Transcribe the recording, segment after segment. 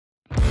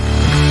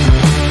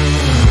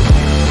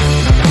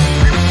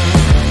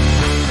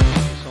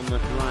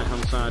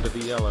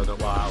yellow.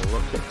 Wow,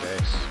 look at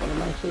this. One of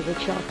my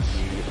favourite shots.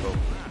 Beautiful.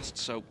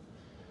 So,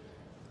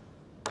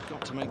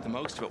 got to make the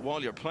most of it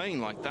while you're playing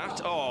like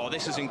that. Oh,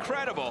 this is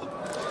incredible.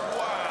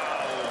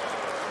 Wow.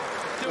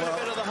 Doing a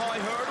bit of the high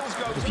hurdles.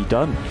 What have you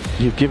done?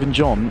 You've given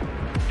Jon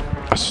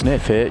a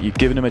sniff here. You've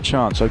given him a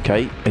chance.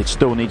 Okay, it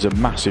still needs a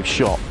massive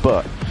shot,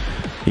 but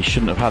he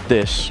shouldn't have had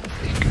this.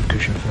 He can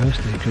cushion first,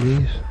 he could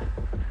use.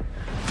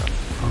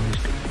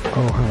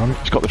 Oh, hang on.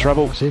 He's got the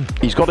treble.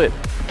 He's got it.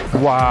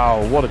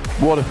 Wow, what a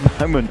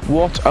moment.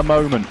 What a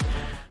moment.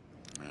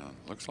 Yeah,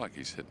 looks like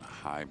he's hitting a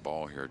high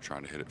ball here,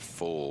 trying to hit it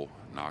full,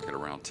 knock it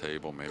around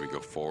table, maybe go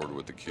forward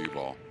with the cue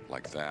ball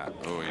like that.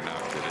 Oh, he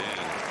knocked it in.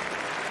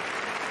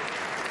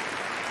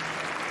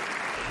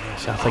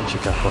 Yes, I think she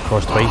got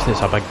across twice and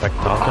it's a big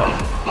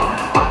target.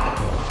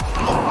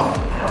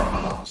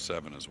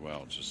 7 as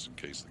well, just in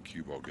case the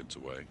cue ball gets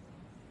away.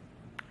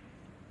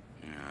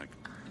 Yeah,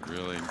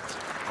 really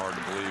hard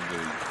to believe that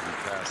he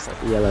passed that.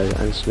 Yellow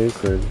and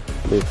snooker and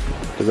move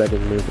the red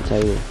and move the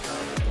table.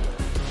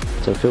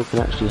 So Phil can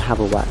actually have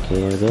a whack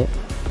here a bit.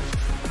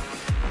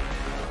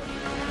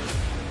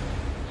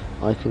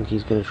 I think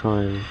he's going to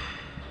try and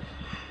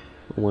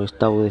almost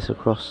double this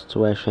across to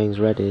where Shane's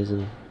red is,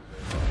 and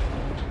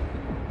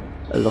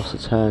a loss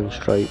of turn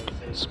stroke,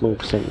 small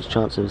percentage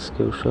chance of a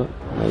skill shot.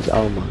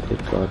 Oh my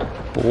good god.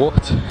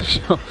 What a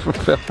shot from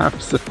Phil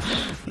Harrison.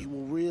 He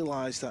will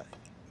realise that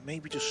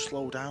maybe just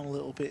slow down a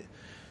little bit,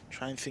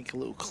 try and think a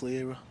little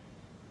clearer.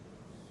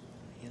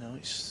 You know,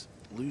 it's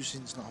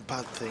losing's not a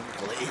bad thing.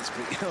 Well, it is,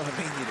 but you know what I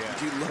mean?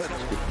 You learn.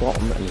 The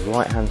bottom and his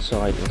right hand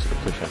side into the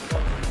cushion.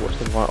 Watch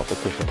them right off the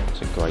cushion.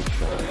 It's a great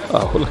shot.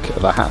 Oh, look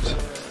at that.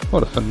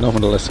 What a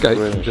phenomenal escape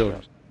from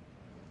George.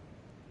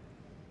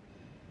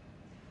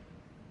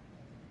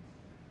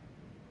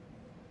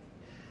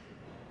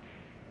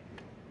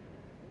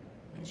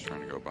 He's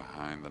trying to go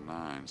behind the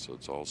 9, so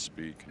it's all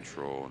speed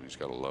control, and he's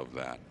got to love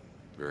that.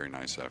 Very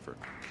nice effort.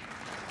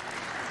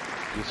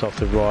 It's off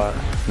the right,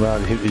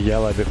 rather hit the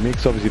yellow, but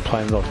Mick's obviously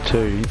playing it off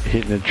too,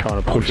 hitting and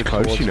trying to push it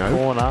close, towards you the know.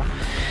 corner.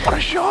 What a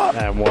shot!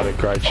 And what a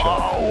great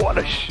shot. Oh, what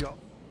a shot!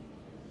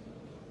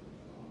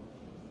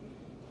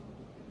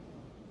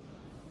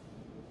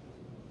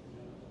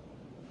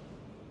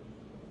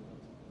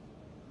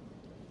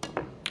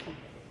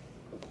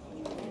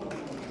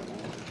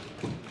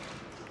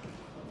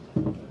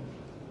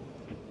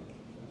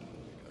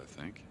 I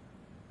think.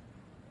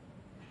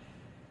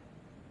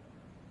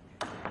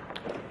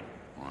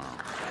 Wow.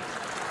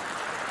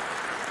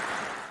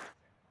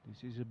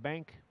 This is a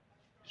bank,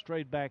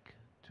 straight back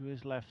to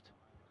his left,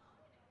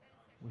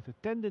 with a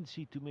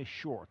tendency to miss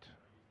short.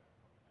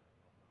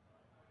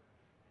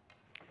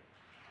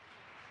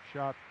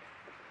 Shot.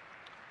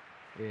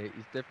 Yeah,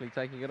 he's definitely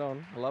taking it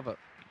on. I love it.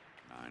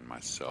 9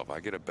 myself.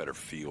 I get a better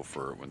feel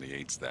for it when the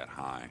 8's that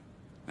high.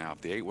 Now,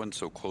 if the 8 wasn't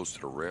so close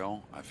to the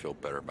rail, I feel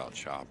better about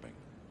chopping.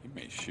 He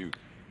may shoot.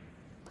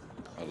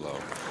 Hello.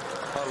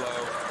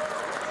 Hello.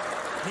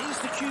 Needs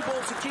the cue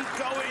ball to keep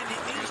going.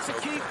 It needs to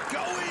keep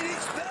going.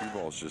 It's there. Cue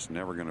ball's just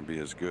never going to be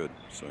as good,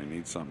 so he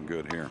needs something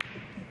good here.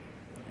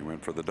 He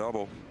went for the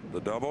double. The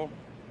double.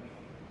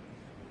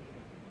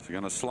 Is he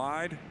going to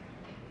slide?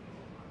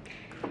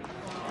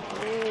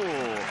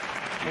 Oh,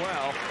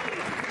 well.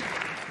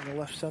 In the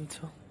left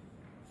centre.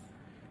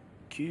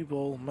 Cue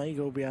ball may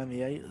go behind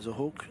the 8 as a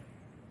hook.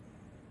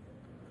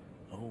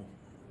 Oh,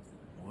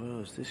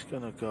 where's this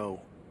going to go?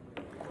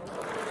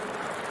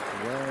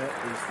 Where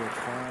is the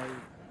 5?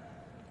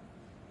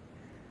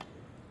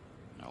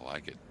 I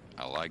like it.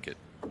 I like it.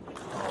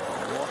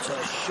 What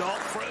a shot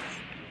from...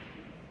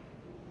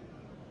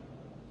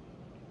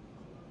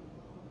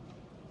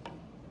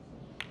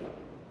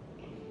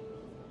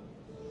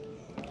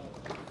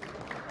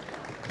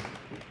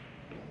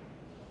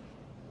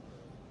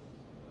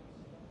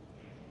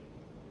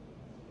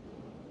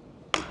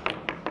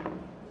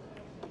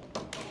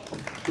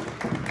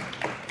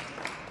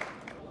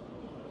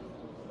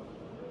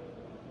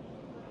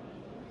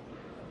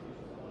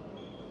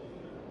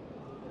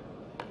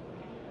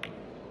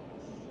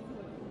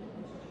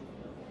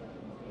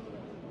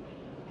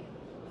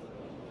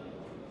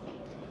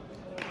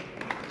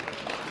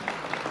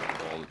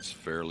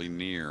 Fairly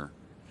near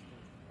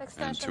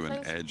and to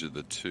an edge of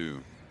the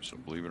 2, so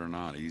believe it or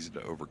not, easy to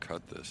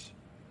overcut this.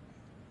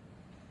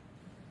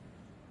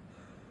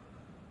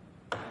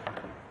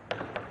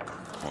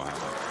 Wow,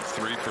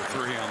 3 for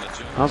 3 on the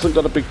jump. Hasn't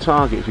got a big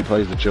target if he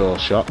plays the jaw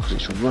shot, because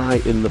it's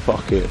right in the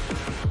pocket.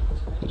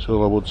 That's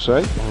all I would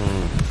say.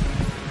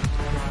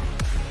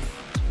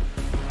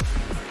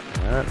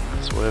 Alright,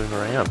 swerving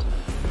around.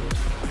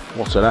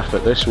 What an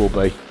effort this will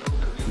be.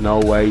 No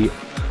way.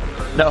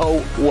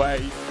 No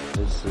way.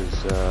 This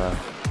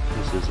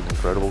is an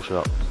incredible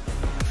shot.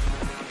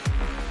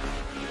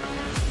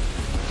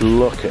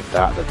 Look at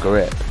that, the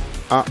grip.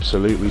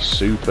 Absolutely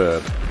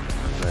superb.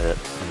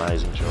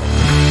 Amazing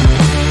shot.